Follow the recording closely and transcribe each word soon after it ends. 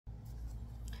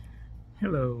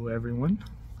Hello everyone.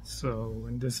 So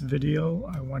in this video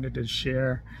I wanted to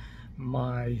share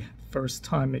my first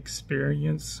time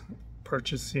experience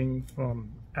purchasing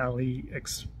from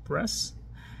AliExpress,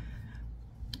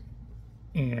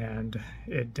 and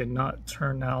it did not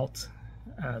turn out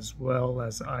as well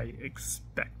as I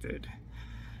expected.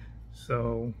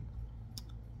 So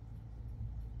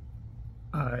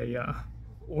I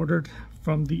ordered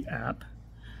from the app,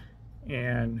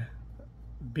 and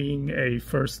being a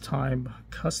first-time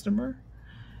customer,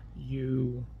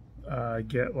 you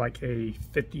get like a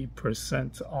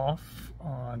 50% off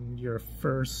on your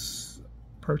first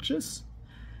purchase.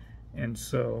 And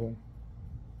so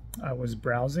I was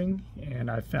browsing and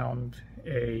I found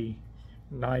a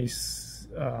nice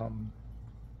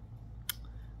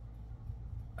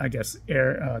I guess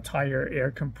tire air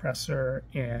compressor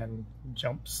and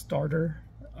jump starter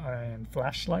and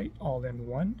flashlight all in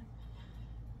one.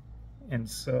 And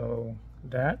so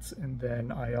that, and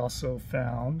then I also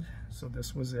found, so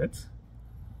this was it,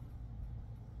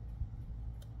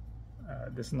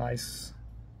 this nice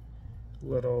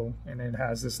little, and it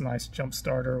has this nice jump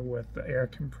starter with the air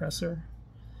compressor,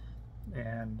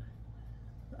 and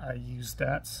I used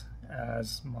that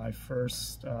as my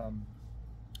first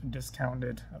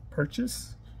discounted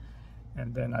purchase.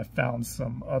 And then I found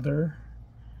some other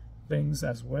things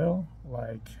as well,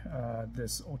 like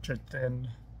this ultra thin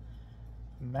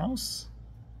mouse,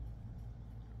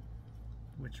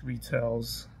 which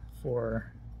retails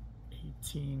for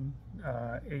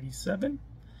 $18.87.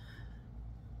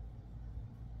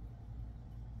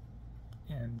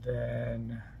 And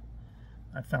then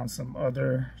I found some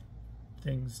other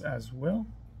things as well,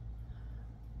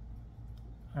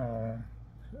 a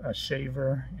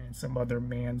shaver and some other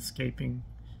manscaping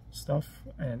stuff,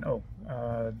 and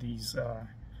these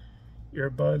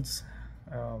earbuds,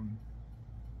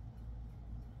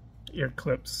 ear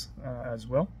clips as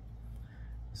well.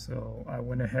 So I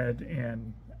went ahead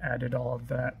and added all of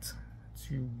that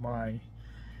to my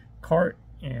cart.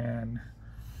 And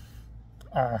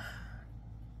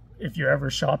if you're ever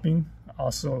shopping,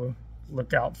 also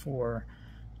look out for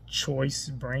choice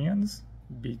brands,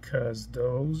 because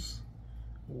those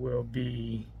will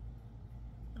be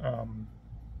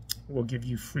will give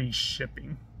you free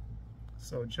shipping.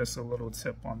 So just a little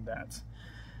tip on that.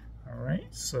 All right,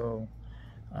 so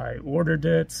I ordered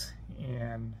it,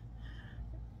 and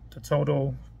the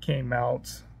total came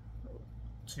out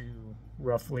to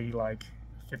roughly like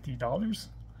 $50.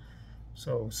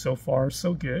 So far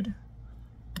so good.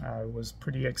 I was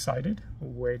pretty excited,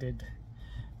 waited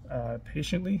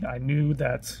patiently. I knew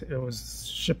that it was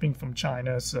shipping from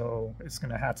China, so it's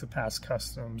gonna have to pass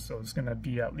customs, so it's gonna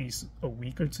be at least a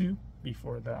week or two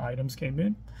before the items came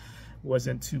in.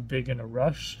 Wasn't too big in a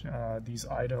rush. These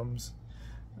items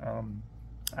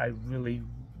I really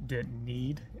didn't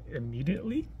need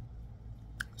immediately,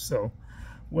 so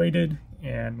waited,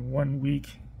 and 1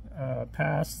 week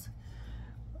passed,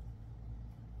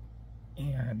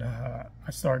 and I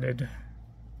started,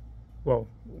 well,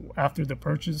 after the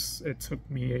purchase, it took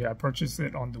me, I purchased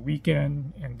it on the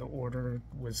weekend, and the order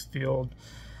was filled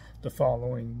the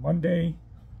following Monday.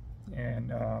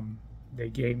 And they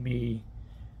gave me,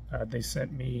 they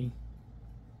sent me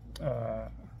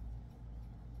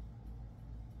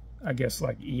I guess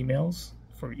like emails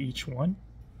for each one,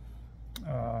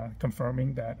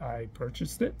 confirming that I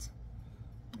purchased it.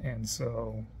 And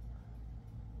so,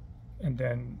 and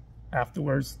then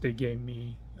afterwards they gave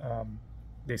me,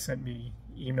 they sent me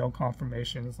email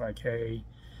confirmations like, hey,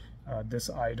 this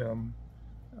item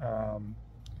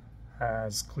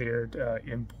has cleared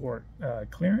import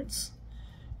clearance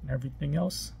and everything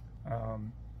else.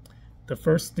 The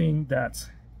first thing that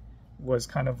was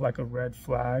kind of like a red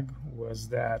flag was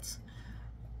that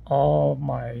all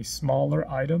my smaller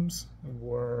items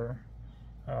were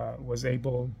was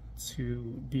able to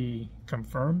be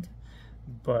confirmed,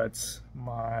 but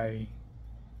my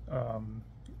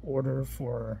order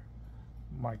for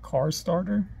my car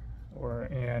starter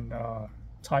and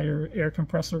tire air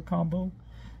compressor combo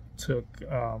took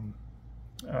a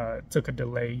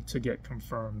delay to get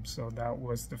confirmed. So that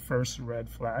was the first red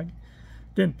flag.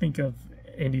 Didn't think of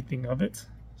anything of it,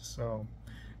 so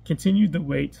continued to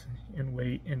wait and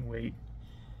wait and wait,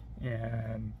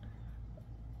 and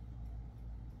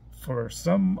for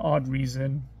some odd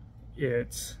reason,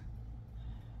 it's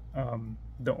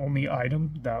the only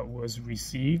item that was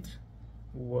received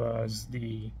was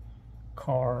the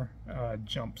car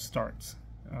jump start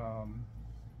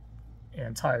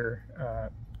and tire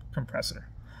compressor.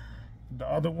 The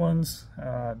other ones,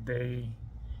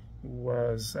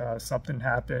 something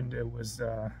happened. It was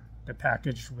the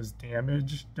package was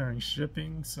damaged during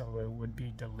shipping, so it would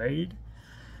be delayed.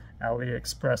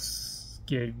 AliExpress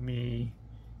gave me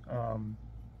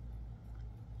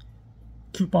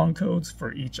coupon codes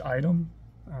for each item.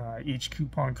 Each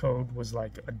coupon code was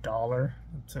like $1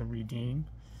 to redeem.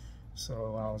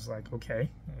 So I was like, okay,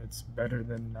 it's better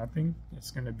than nothing. It's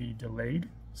going to be delayed.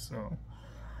 So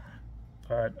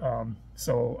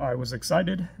I was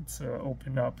excited to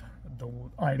open up the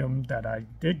item that I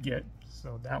did get.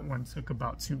 So that one took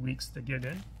about 2 weeks to get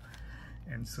in.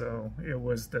 And so it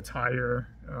was the tire,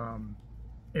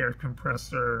 air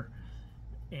compressor,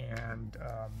 and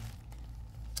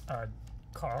a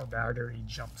car battery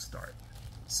jump start.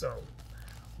 So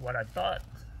what I thought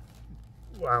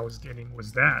I was getting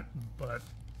was that, but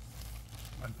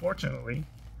unfortunately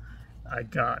I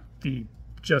got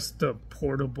just the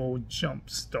portable jump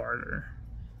starter,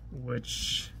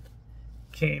 which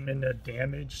came in a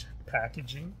damaged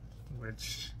packaging,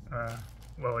 which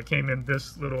well, it came in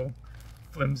this little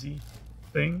flimsy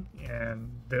thing and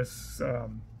this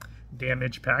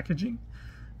damaged packaging.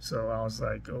 So I was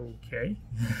like, okay.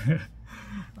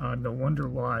 No wonder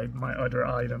why my other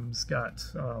items got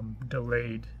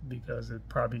delayed, because it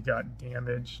probably got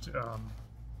damaged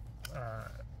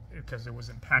because it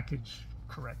wasn't packaged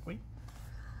correctly.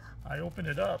 I opened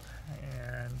it up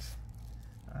and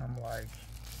I'm like,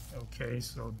 okay,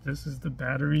 so this is the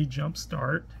battery jump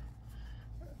start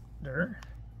there.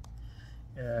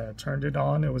 Turned it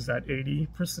on, it was at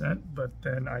 80%, but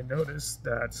then I noticed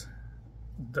that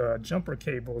the jumper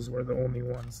cables were the only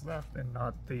ones left, and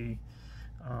not the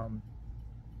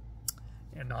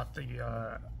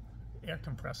air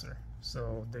compressor.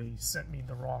 So they sent me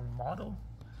the wrong model,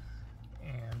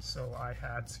 and so I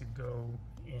had to go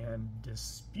and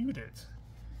dispute it.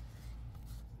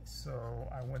 So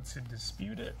I went to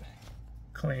dispute it,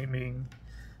 claiming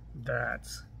that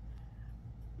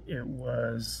it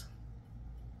was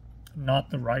not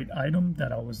the right item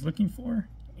that I was looking for,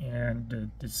 and the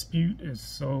dispute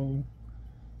is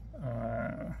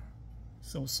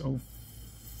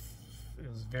it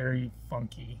was very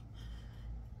funky.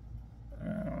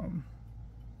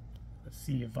 Let's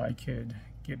see if I could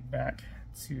get back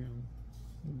to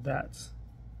that.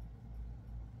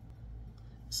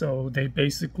 So they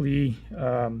basically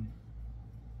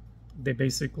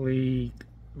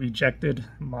rejected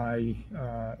my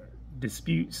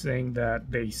dispute, saying that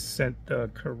they sent the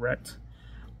correct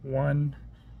one,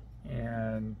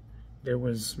 and there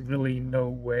was really no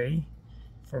way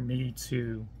for me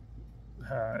to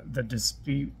the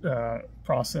dispute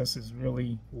process is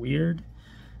really weird.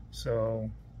 So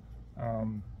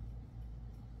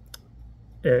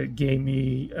it gave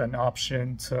me an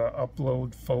option to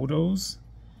upload photos.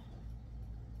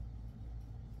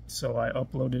 So I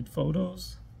uploaded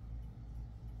photos,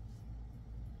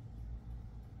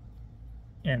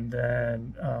 and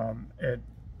then it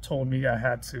told me I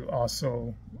had to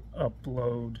also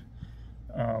upload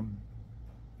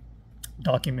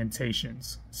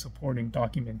documentations, supporting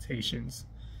documentations,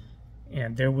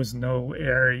 and there was no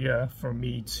area for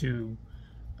me to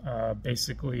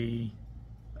basically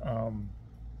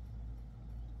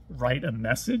write a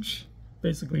message,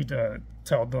 basically to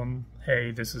tell them,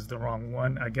 hey, this is the wrong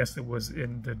one. I guess it was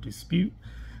in the dispute.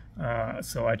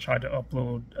 So I tried to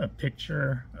upload a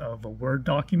picture of a Word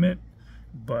document,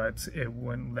 but it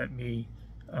wouldn't let me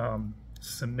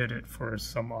submit it for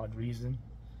some odd reason.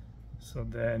 So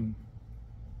then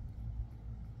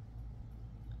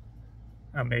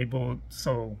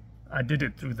so I did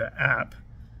it through the app,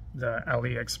 the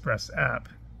AliExpress app,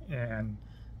 and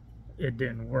it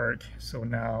didn't work. So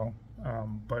now,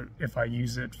 but if I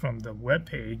use it from the web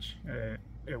page,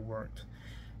 it worked.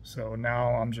 So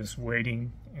now I'm just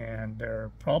waiting, and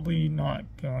they're probably not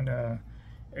gonna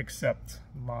accept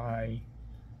my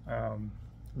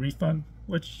refund,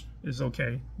 which is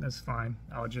okay. That's fine.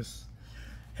 I'll just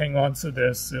hang on to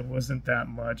this. It wasn't that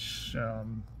much.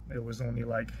 It was only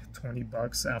like 20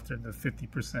 bucks after the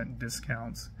 50%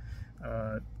 discounts,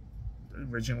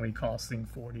 originally costing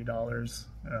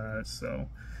 $40. So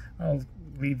I'll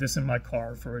leave this in my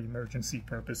car for emergency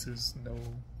purposes. No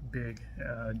big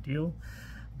deal.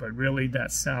 But really,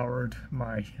 that soured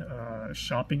my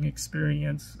shopping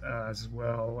experience, as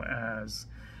well as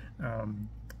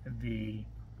the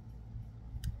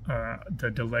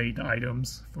delayed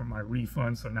items for my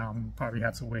refund. So now I'm probably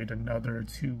have to wait another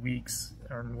 2 weeks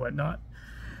or whatnot.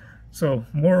 So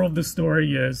moral of the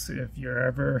story is, if you're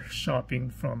ever shopping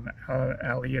from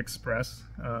AliExpress,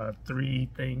 3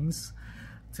 things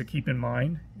to keep in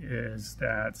mind is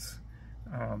that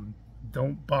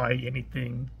don't buy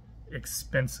anything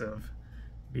expensive,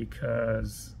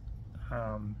 because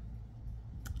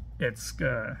it's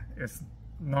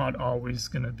not always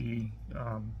gonna be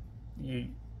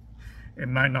it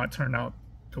might not turn out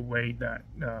the way that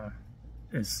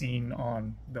is seen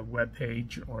on the web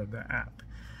page or the app.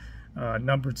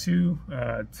 Number two,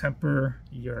 temper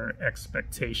your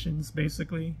expectations,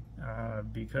 basically,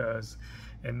 because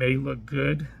it may look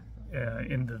good it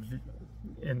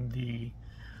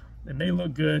may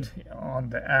look good on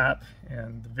the app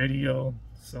and the video.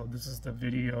 So this is the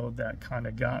video that kind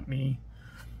of got me.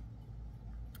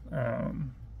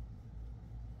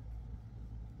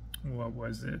 What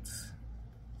was it?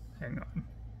 Hang on.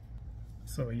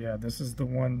 So yeah, this is the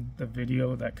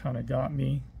video that kind of got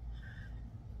me.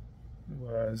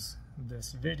 Was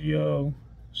this video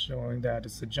showing that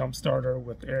it's a jump starter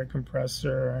with air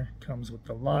compressor, comes with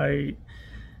the light,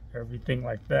 everything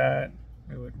like that.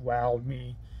 It wowed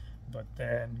me. But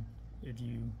then if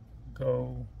you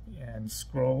go and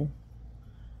scroll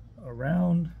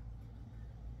around,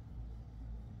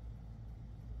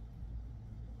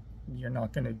 you're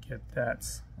not going to get that.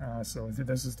 So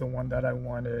this is the one that I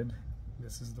wanted.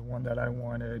 This is the one that I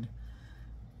wanted.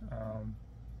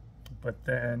 But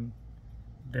then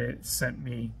they sent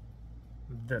me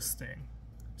this thing.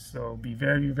 So be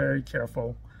very, very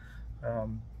careful.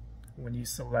 When you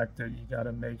select it, you got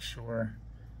to make sure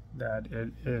that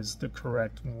it is the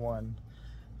correct one.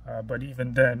 But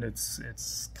even then,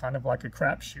 it's kind of like a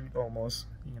crapshoot almost,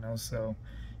 you know. So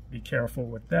be careful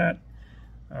with that.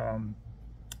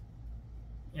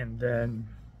 And then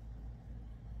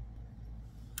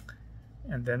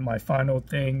my final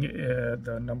thing,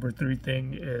 the number 3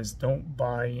 thing, is don't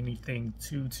buy anything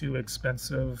too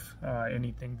expensive,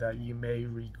 anything that you may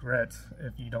regret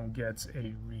if you don't get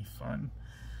a refund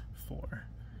for.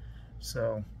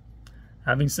 So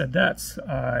having said that,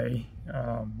 I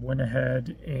went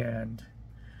ahead and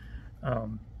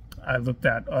I looked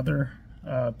at other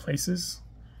places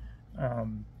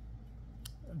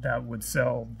that would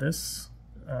sell these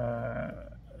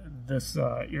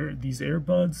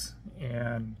earbuds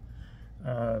and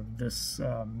this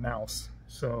mouse.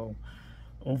 So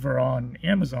over on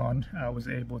Amazon, I was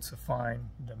able to find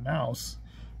the mouse,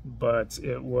 but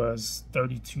it was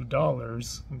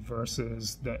 $32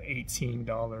 versus the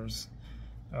 $18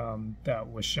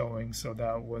 that was showing. So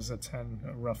that was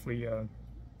roughly a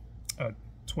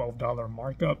 $12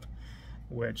 markup,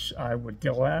 which I would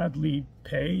gladly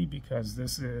pay, because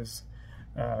this is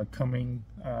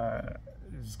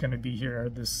is going to be here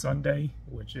this Sunday,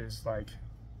 which is like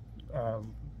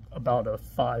about a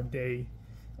 5-day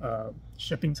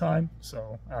shipping time.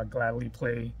 So I'll gladly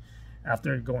pay,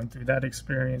 after going through that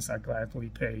experience, I gladly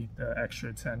pay the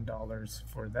extra $10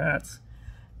 for that.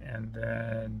 And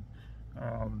then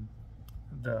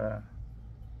the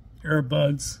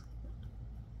earbuds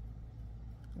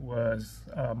was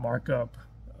a markup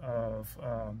of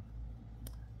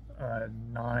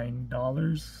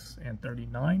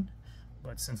 $9.39,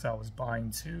 but since I was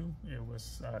buying 2, it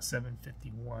was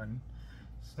 $7.51.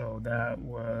 So that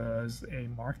was a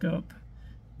markup,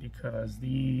 because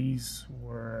these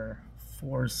were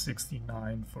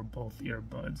 $4.69 for both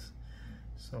earbuds.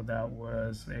 So that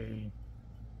was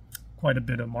quite a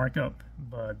bit of markup.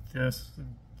 But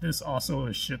this also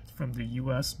is shipped from the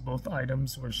US. Both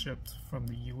items were shipped from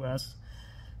the US.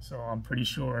 So I'm pretty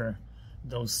sure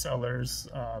those sellers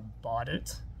bought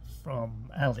it from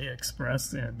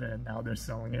AliExpress, and then now they're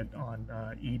selling it on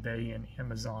eBay and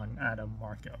Amazon at a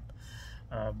markup.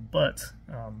 But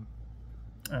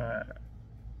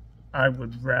I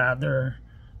would rather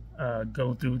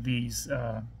go through these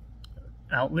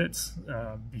outlets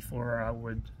before I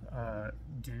would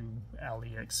do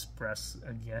AliExpress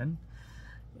again.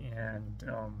 And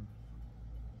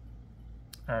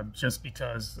just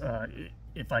because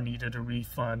if I needed a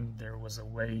refund, there was a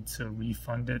way to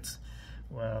refund it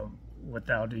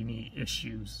without any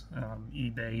issues.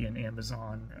 eBay and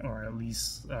Amazon, or at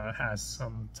least has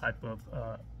some type of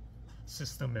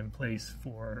system in place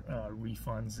for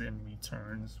refunds and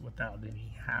returns without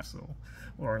any hassle,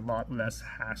 or a lot less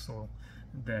hassle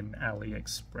than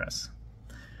AliExpress.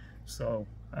 So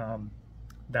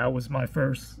that was my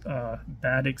first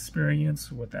bad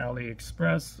experience with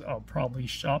AliExpress. I'll probably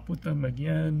shop with them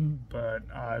again, but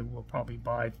I will probably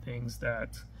buy things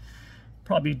that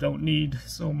probably don't need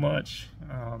so much.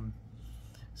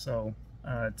 So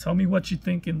tell me what you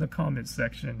think in the comments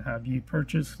section. Have you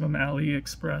purchased from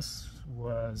AliExpress?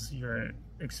 Was your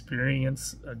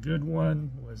experience a good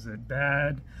one? Was it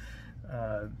bad?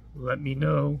 Let me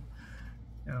know.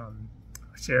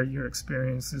 Share your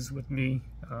experiences with me.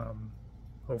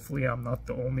 Hopefully I'm not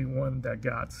the only one that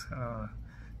got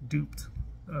duped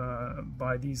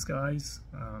by these guys.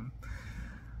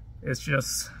 It's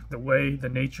just the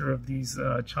nature of these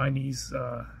Chinese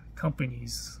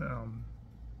companies.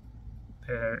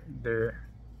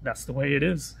 that's the way it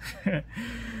is.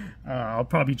 I'll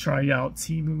probably try out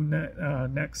Temu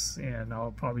next, and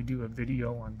I'll probably do a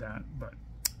video on that. But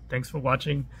thanks for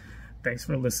watching. Thanks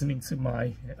for listening to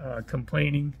my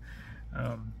complaining.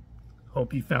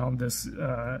 Hope you found this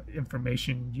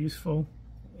information useful,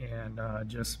 and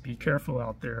just be careful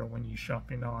out there when you're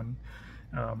shopping on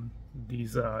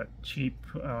these cheap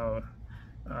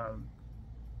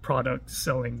product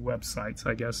selling websites,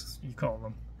 I guess you call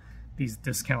them. These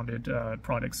discounted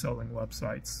product selling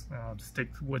websites. Stick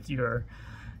with your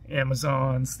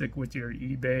Amazon, stick with your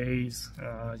eBays,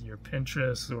 your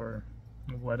Pinterest, or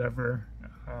whatever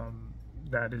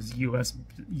that is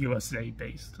USA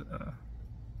based,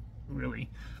 really.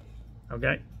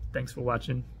 Okay, thanks for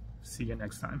watching. See you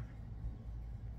next time.